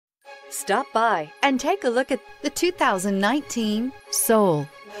Stop by and take a look at the 2019 Soul.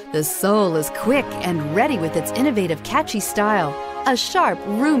 The Soul is quick and ready with its innovative, catchy style, a sharp,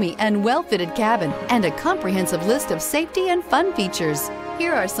 roomy, and well-fitted cabin, and a comprehensive list of safety and fun features.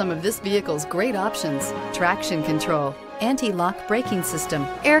 Here are some of this vehicle's great options: traction control, anti-lock braking system,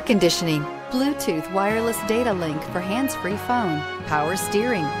 air conditioning, Bluetooth wireless data link for hands-free phone, power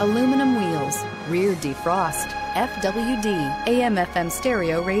steering, aluminum wheels, rear defrost, FWD, AM/FM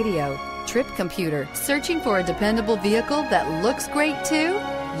stereo radio, trip computer. Searching for a dependable vehicle that looks great too?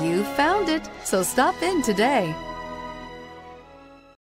 You found it, so stop in today.